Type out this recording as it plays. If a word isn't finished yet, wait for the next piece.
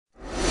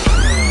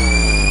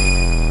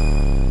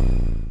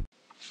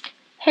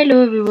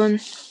Hello everyone,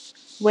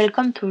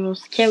 welcome to your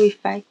Scary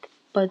Fact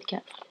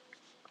podcast.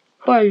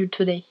 How are you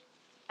today?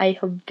 I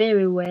hope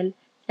very well,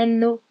 and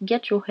now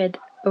get your head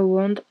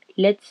around,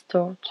 let's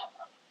start.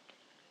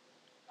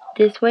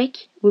 This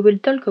week we will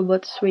talk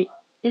about three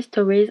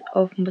histories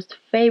of most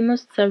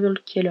famous serial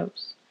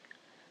killers.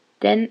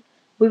 Then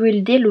we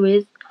will deal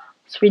with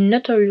three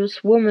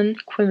notorious women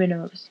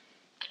criminals.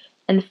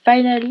 And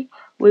finally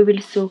we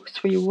will see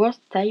three worst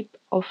types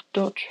of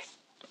torture.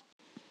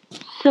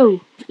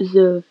 So,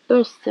 the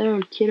first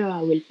serial killer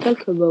I will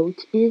talk about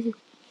is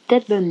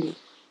Ted Bundy.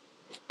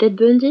 Ted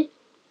Bundy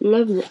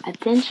loved the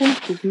attention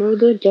his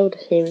murder gave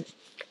him,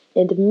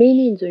 and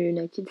many in the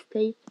United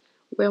States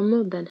were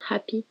more than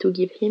happy to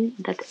give him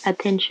that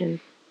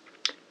attention.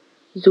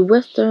 The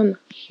western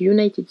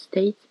United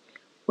States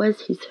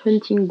was his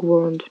hunting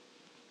ground,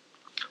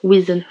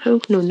 with an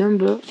unknown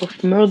number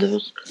of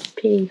murders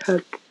piling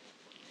up.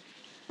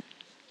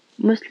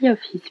 Mostly of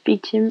his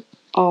victims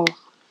are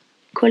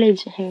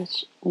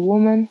college-age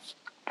women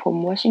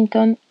from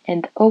Washington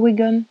and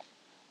Oregon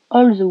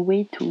all the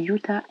way to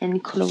Utah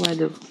and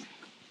Colorado.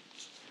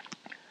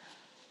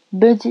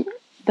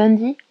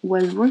 Bundy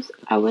was once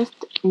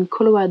arrested in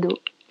Colorado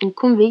and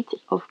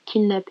convicted of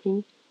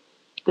kidnapping,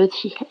 but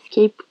he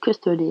escaped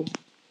custody,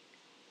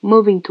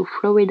 moving to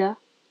Florida,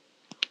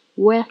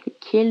 where he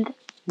killed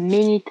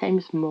many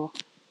times more.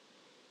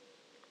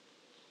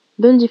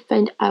 Bundy's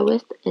feigned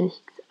arrest and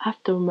his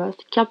aftermath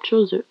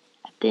captured the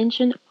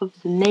attention of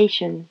the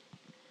nation.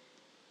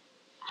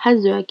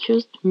 As the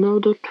accused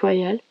murder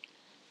trial,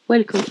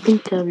 welcomed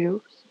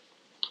interviews,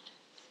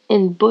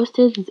 and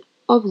boasted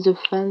of the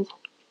fans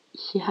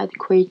he had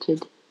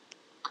created.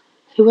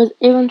 He was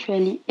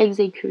eventually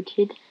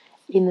executed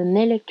in an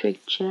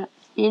electric chair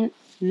in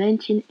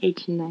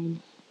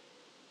 1989.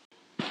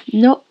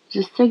 Now,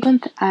 the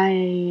second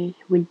I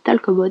will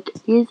talk about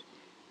is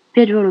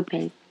Pedro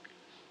Lopez.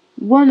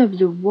 One of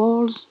the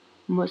world's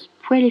most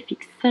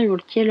prolific serial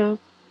killers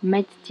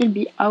might still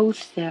be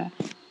out there.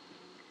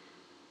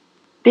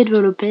 Pedro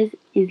Lopez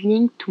is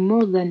linked to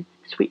more than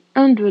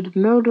 300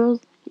 murders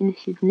in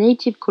his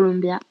native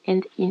Colombia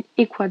and in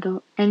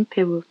Ecuador and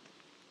Peru.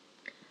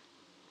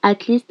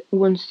 At least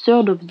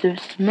one-third of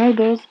those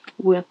murders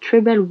were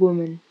tribal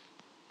women.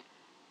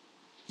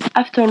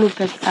 After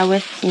Lopez's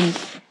arrest in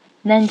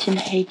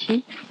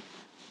 1980,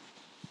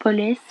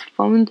 police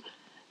found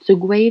the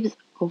graves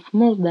of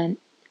more than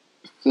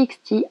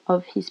 60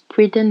 of his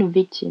pretended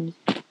victims.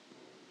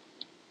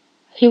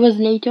 He was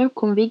later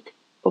convicted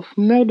of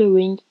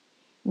murdering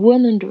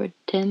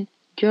 110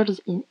 girls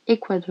in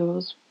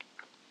Ecuador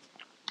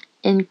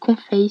and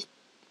confessed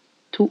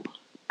to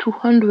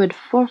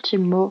 240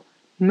 more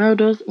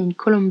murders in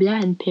Colombia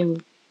and Peru.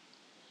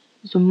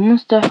 The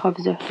monster of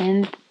the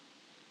hand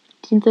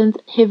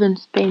didn't even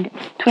spend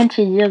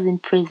 20 years in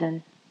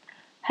prison,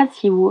 as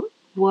he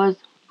was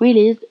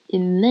released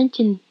in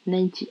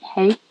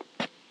 1998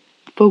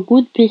 for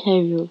good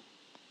behavior.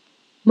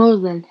 More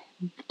than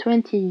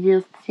 20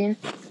 years since,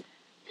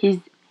 his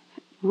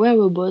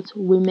whereabouts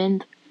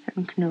remained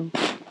unknown.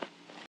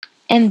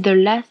 And the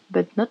last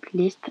but not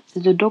least,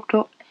 the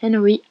Dr.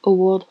 Henry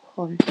Howard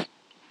Holmes.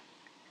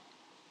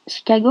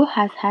 Chicago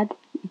has had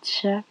its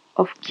share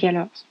of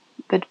killers,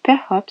 but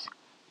perhaps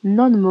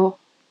none more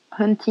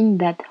haunting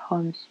than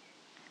Holmes,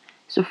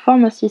 the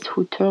pharmacist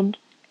who turned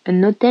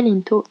an hotel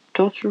into a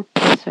torture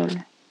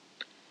castle.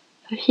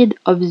 Ahead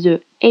of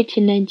the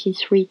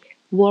 1893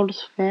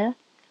 World's Fair,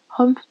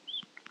 Holmes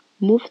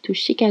moved to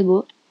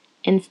Chicago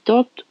and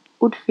started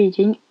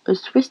outfitting a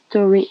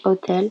three-story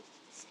hotel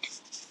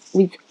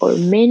with all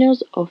manner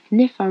of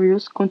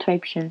nefarious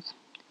contraptions,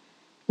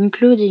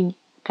 including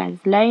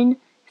gas lines,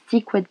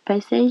 secret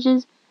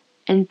passages,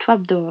 and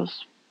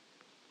trapdoors.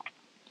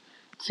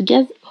 The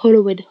gas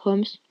allowed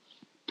Holmes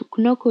to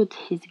knock out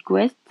his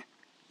guests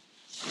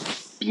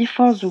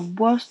before the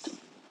worst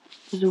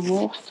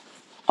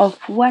of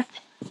what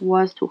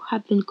was to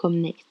happen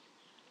come next,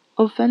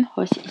 often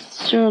on his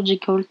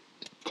surgical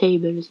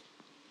tables.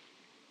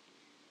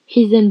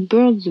 He then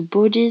burned the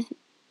bodies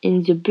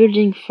in the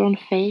building front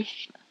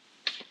face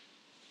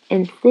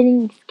and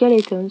selling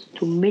skeletons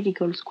to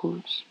medical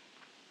schools.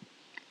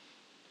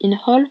 In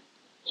all,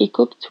 he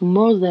coped to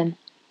more than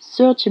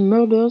 30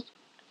 murders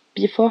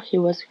before he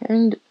was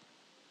hanged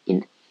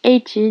in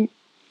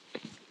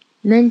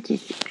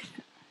 1896.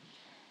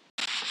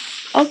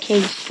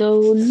 Okay,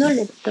 so now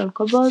let's talk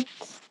about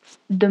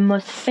the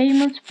most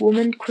famous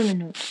woman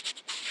criminals.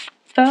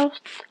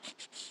 First,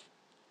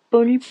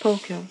 Bonnie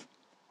Parker,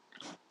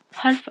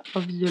 half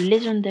of the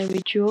legendary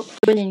duo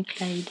Bonnie and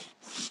Clyde.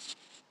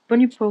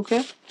 Bonnie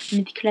Parker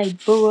met Clyde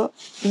Barrow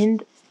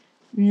in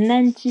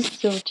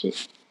 1930,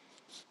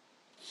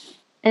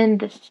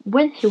 and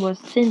when he was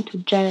sent to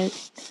jail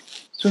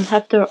soon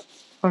after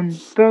on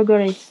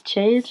burglary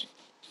charge,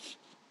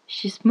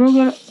 she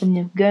smuggled in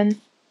a gun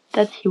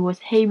that he was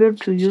able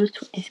to use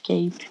to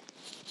escape.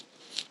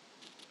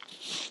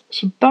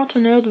 She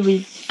partnered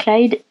with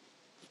Clyde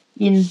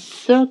in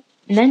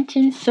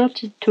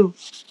 1932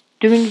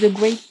 during the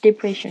Great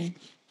Depression.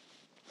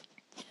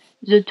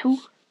 The two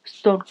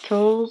stole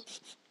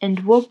cars,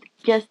 and robbed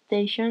gas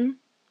stations,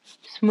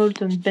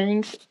 small-town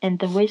banks,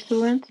 and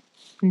restaurants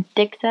in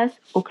Texas,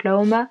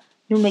 Oklahoma,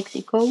 New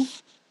Mexico,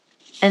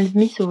 and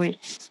Missouri.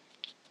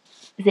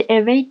 They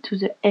evaded to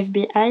the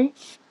FBI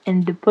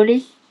and the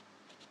police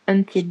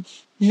until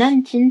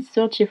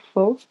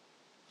 1934.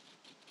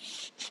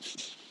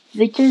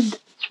 They killed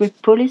three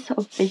police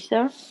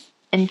officers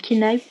and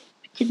kidnapped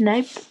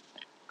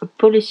a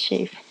police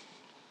chief.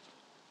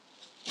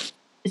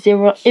 They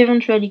were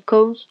eventually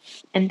caught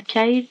and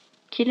killed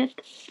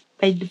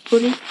by the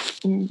police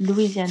in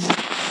Louisiana.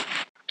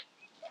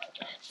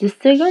 The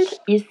second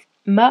is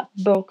Ma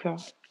Barker.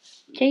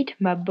 Kate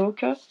Ma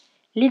Barker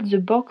led the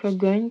Barker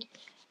gang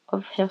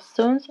of her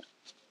sons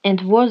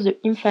and was the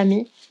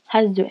infamy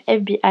as the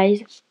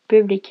FBI's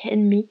public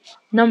enemy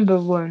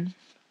 #1.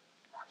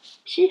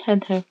 She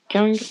and her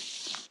gang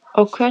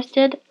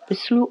orchestrated a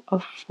slew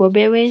of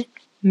robberies,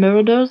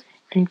 murders,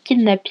 and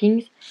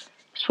kidnappings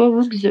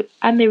throughout the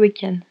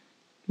American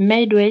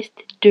Midwest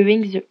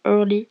during the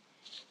early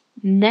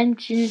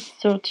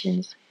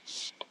 1930s.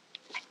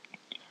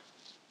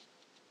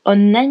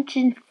 In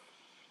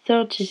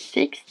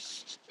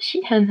 1936,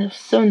 she and her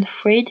son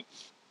Fred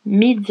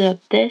met their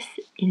deaths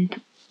in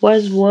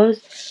what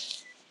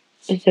was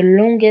the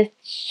longest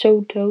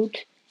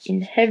shootout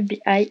in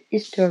FBI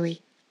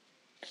history.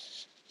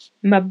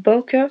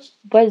 Barker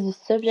was the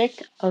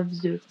subject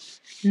of the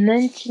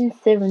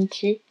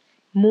 1970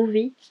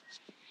 movie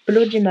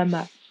Bloody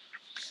Mama,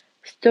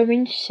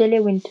 starring Shelley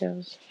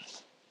Winters.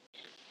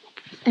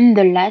 And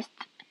the last,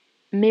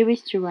 Mary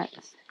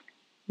Stuart.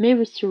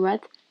 Mary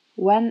Stuart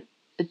ran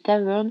a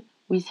tavern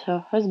with her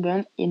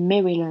husband in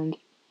Maryland,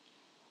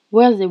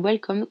 where they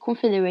welcomed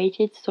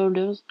Confederate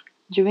soldiers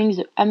during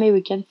the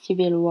American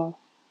Civil War.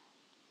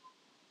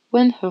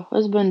 When her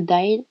husband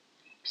died,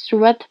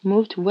 Stuart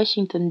moved to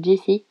Washington,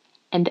 D.C.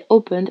 and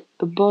opened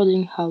a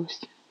boarding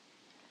house.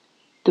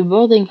 The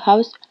boarding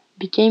house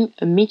became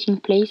a meeting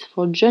place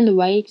for John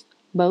Wilkes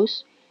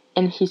Booth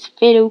and his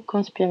fellow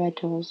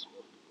conspirators.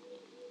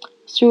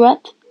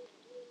 Stuart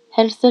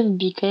herself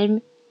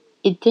became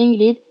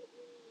entangled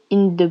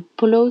in the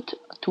plot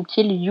to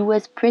kill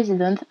U.S.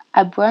 President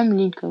Abraham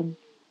Lincoln.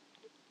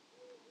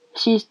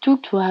 She is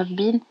thought to have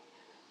been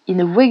in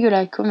a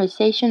regular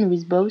conversation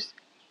with Booth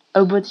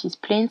about his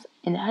plans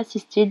and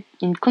assisted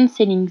in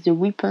concealing the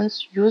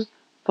weapons used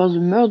for the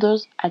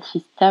murders at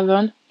his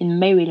tavern in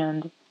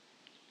Maryland.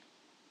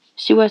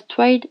 She was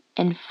tried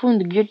and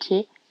found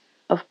guilty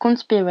of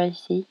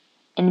conspiracy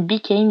and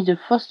became the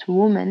first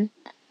woman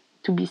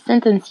to be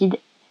sentenced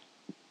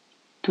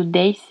to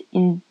death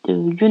in the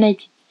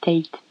United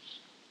States.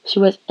 She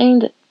was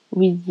hanged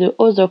with the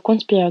other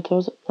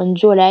conspirators on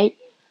July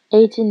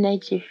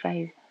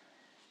 1895.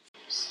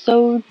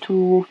 So,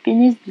 to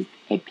finish this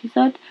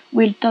episode,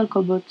 we'll talk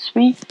about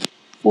three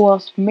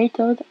worst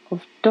methods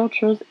of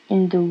torture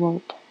in the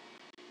world.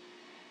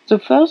 The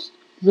first,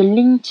 the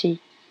lynching,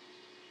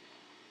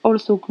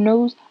 also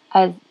known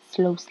as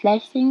slow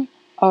slicing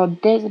or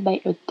death by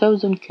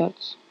 1,000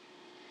 cuts.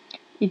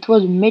 It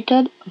was a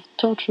method of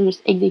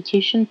torturous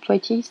execution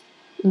practiced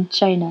in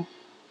China.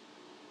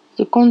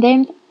 The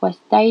condemned was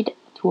tied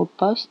to a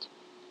post,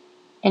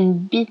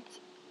 and bits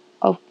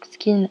of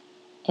skin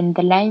and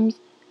the limbs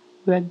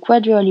were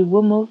gradually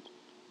removed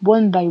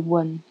one by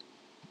one,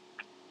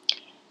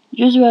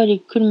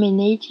 usually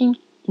culminating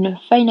in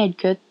a final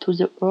cut to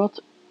the heart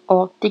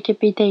or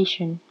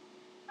decapitation.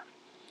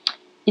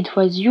 It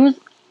was used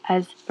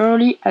as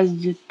early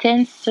as the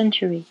 10th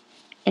century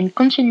and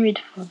continued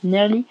for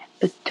nearly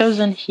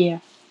 1,000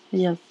 years.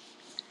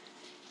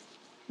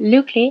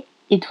 Luckily,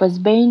 it was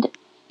banned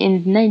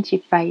in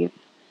 95.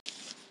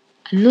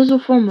 Another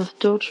form of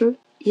torture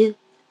is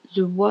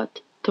the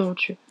rote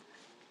torture.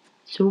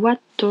 The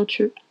rote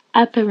torture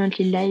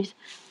apparently lives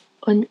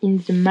on in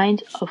the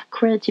minds of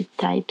creative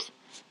types,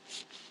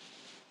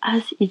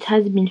 as it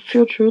has been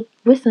featured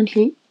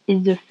recently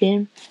in the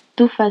film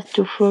Too Fast,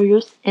 Too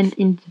Furious and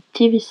in the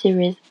TV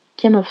series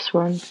Game of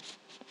Thrones.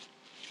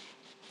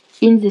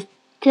 In this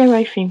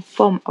terrifying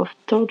form of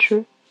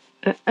torture,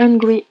 a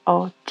hungry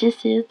or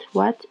diseased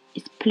rat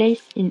is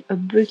placed in a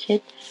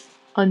bucket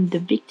on the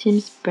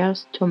victim's bare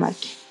stomach.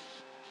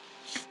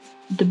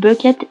 The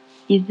bucket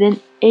is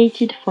then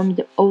heated from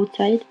the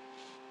outside,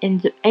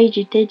 and the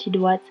agitated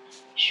rat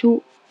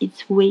chews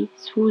its way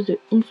through the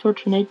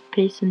unfortunate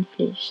person's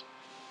flesh,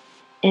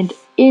 and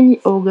any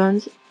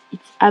organs it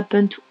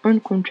happens to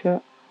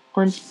encounter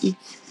on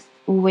its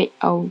way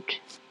out.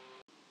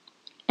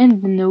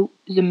 And now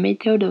the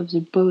method of the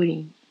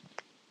boiling.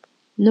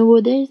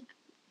 Nowadays,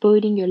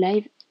 boiling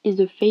alive is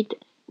a fate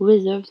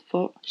reserved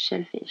for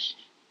shellfish.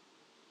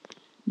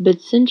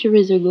 But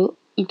centuries ago,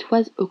 it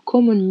was a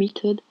common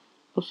method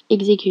of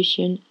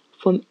execution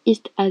from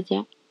East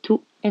Asia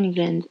to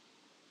England.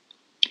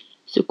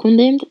 The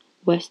condemned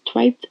was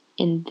stripped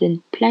and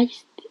then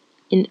placed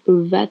in a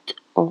vat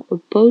or a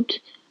pot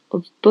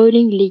of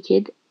boiling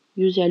liquid,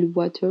 usually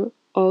water,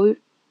 oil,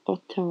 or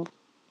tar.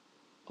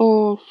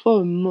 Or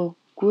for a more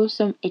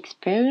gruesome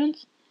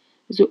experience,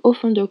 the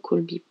offender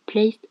could be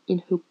placed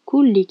in a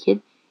cool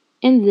liquid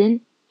and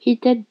then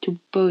heated to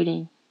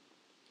boiling.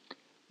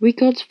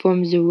 Records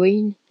from the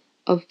reign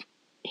of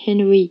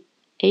Henry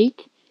VIII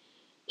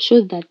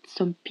show that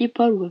some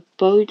people were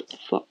boiled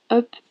for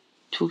up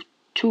to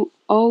 2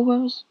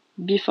 hours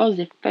before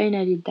they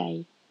finally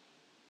died.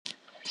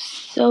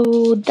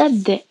 So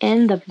that's the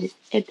end of this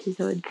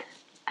episode.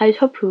 I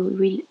hope you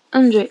will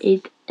enjoy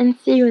it and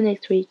see you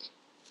next week.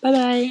 Bye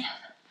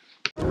bye!